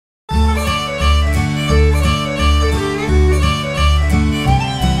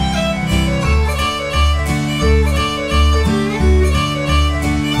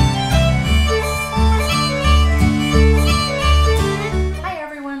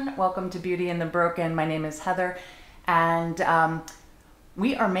Welcome to Beauty in the Broken. My name is Heather, and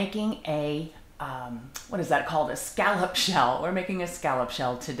we are making a, what is that called? A scallop shell. We're making a scallop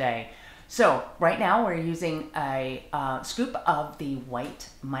shell today. So right now we're using a scoop of the white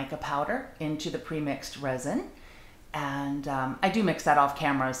mica powder into the pre-mixed resin. And I do mix that off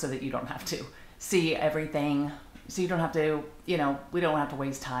camera so that you don't have to see everything. So you don't have to, we don't have to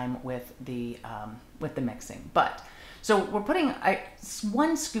waste time with the mixing. But so we're putting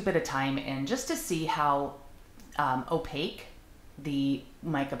one scoop at a time in just to see how opaque the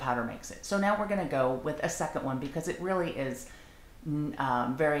mica powder makes it. So now we're going to go with a second one because it really is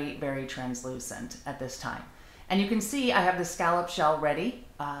very, very translucent at this time. And you can see I have the scallop shell ready,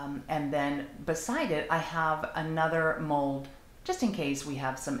 and then beside it I have another mold just in case we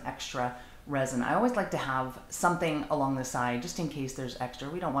have some extra resin. I always like to have something along the side just in case there's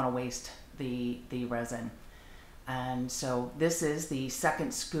extra. We don't want to waste the resin. And so this is the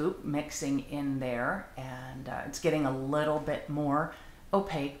second scoop mixing in there, and it's getting a little bit more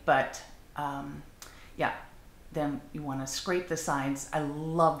opaque, but yeah. Then you want to scrape the sides. I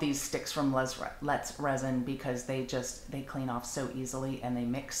love these sticks from Let's Resin because they clean off so easily and they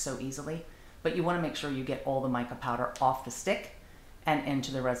mix so easily. But you want to make sure you get all the mica powder off the stick and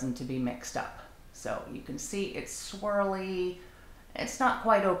into the resin to be mixed up. So you can see it's swirly. It's not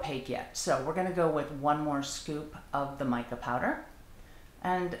quite opaque yet. So we're going to go with one more scoop of the mica powder,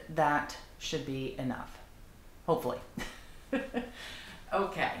 and that should be enough, hopefully.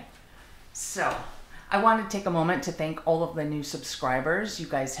 Okay, so I wanted to take a moment to thank all of the new subscribers. You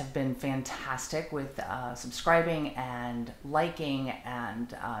guys have been fantastic with subscribing and liking,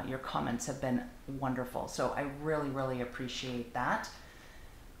 and your comments have been wonderful. So I really, really appreciate that.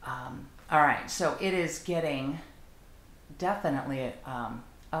 All right, so it is getting definitely,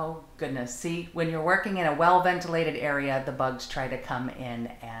 oh goodness, see, when you're working in a well-ventilated area, the bugs try to come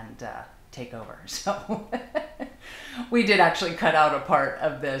in and take over. So we did actually cut out a part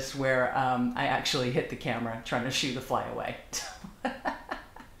of this where I actually hit the camera trying to shoo the fly away.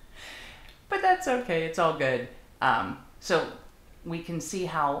 But that's okay, it's all good. So we can see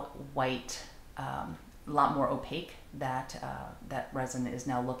how white, a lot more opaque that resin is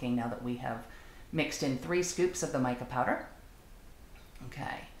now looking now that we have mixed in 3 scoops of the mica powder.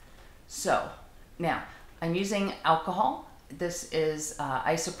 Okay, so now I'm using alcohol. This is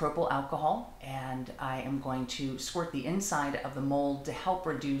isopropyl alcohol, and I am going to squirt the inside of the mold to help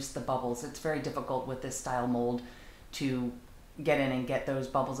reduce the bubbles. It's very difficult with this style mold to get in and get those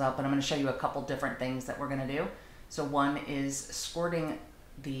bubbles out, but I'm going to show you a couple different things that we're going to do. So one is squirting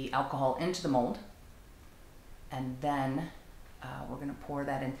the alcohol into the mold, and then we're going to pour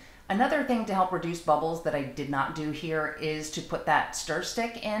that in. Another thing to help reduce bubbles that I did not do here is to put that stir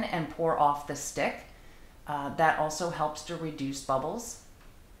stick in and pour off the stick. That also helps to reduce bubbles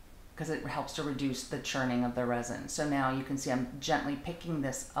because it helps to reduce the churning of the resin. So now you can see I'm gently picking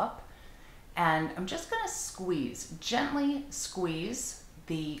this up, and I'm just going to gently squeeze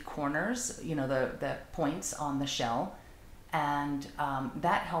the corners, the points on the shell, and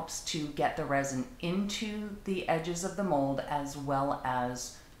that helps to get the resin into the edges of the mold as well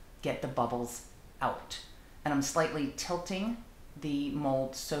as get the bubbles out. And I'm slightly tilting the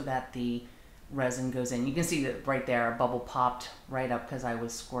mold so that the resin goes in. You can see that right there, a bubble popped right up because I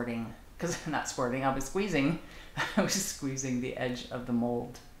was squirting, I was squeezing, I was squeezing the edge of the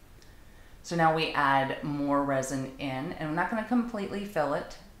mold. So now we add more resin in, and I'm not going to completely fill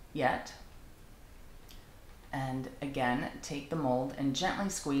it yet. And again, take the mold and gently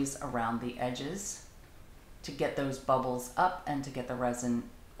squeeze around the edges to get those bubbles up and to get the resin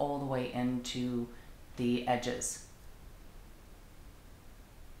all the way into the edges.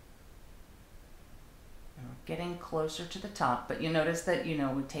 And we're getting closer to the top, but you notice that,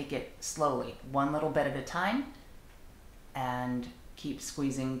 we take it slowly, one little bit at a time, and keep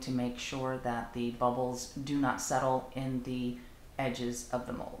squeezing to make sure that the bubbles do not settle in the edges of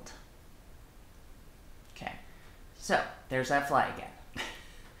the mold. Okay, so there's that fly again.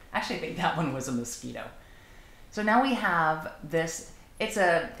 Actually, I think that one was a mosquito. So now we have this, it's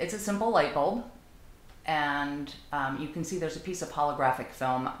a simple light bulb, and you can see there's a piece of holographic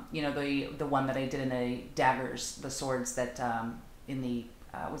film, the one that I did in the daggers, the swords that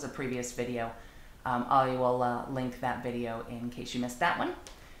was a previous video. I will link that video in case you missed that one.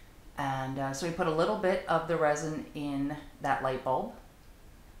 And so we put a little bit of the resin in that light bulb,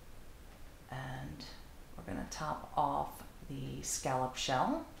 and we're going to top off the scallop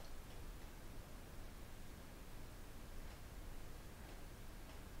shell.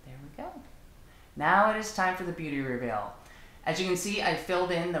 There we go. Now it is time for the beauty reveal. As you can see, I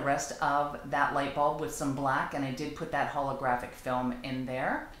filled in the rest of that light bulb with some black, and I did put that holographic film in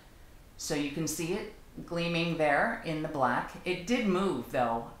there. So you can see it gleaming there in the black. It did move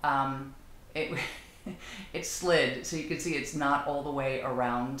though. It it slid, so you can see it's not all the way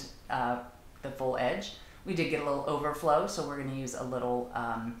around the full edge. We did get a little overflow, so we're going to use a little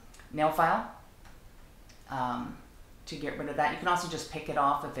nail file to get rid of that. You can also just pick it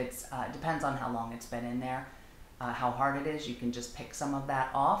off if it's, depends on how long it's been in there, how hard it is. You can just pick some of that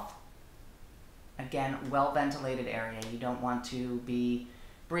off. Again, well ventilated area. You don't want to be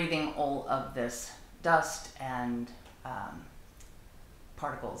breathing all of this dust and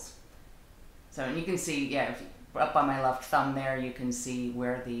particles. So, and you can see, yeah, if you, up on my left thumb there, you can see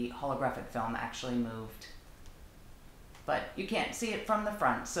where the holographic film actually moved. But you can't see it from the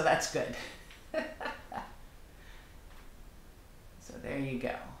front, so that's good. So there you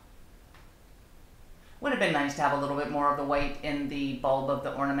go. Would have been nice to have a little bit more of the white in the bulb of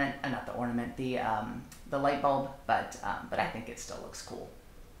the ornament, not the ornament, the light bulb, but I think it still looks cool.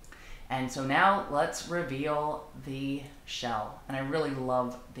 And so now let's reveal the shell. And I really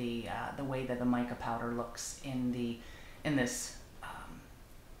love the way that the mica powder looks in this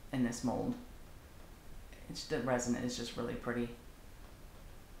mold. It's, the resin is just really pretty.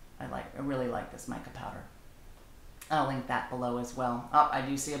 I really like this mica powder. I'll link that below as well. Oh, I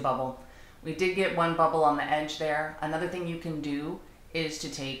do see a bubble. We did get one bubble on the edge there. Another thing you can do is to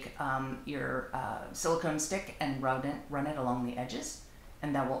take your silicone stick and run it along the edges,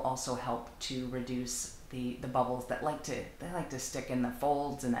 and that will also help to reduce the bubbles that like to stick in the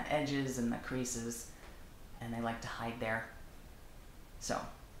folds and the edges and the creases, and they like to hide there. So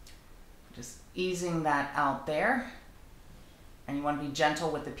just easing that out there, and you want to be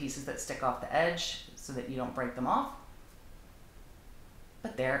gentle with the pieces that stick off the edge so that you don't break them off.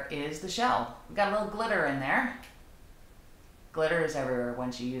 But there is the shell. We've got a little glitter in there. Glitter is everywhere.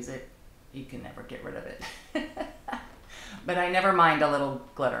 Once you use it, you can never get rid of it. But I never mind a little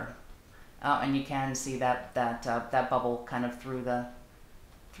glitter. And you can see that bubble kind of through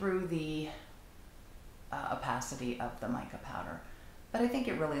the opacity of the mica powder. But I think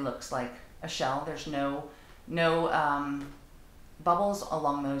it really looks like a shell. There's no bubbles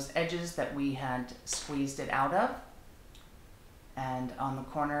along those edges that we had squeezed it out of. And on the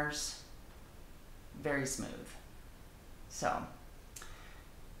corners, very smooth. So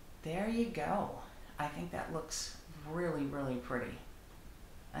there you go. I think that looks really, really pretty.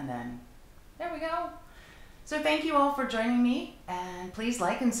 And then there we go. So thank you all for joining me, and please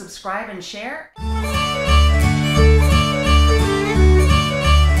like and subscribe and share.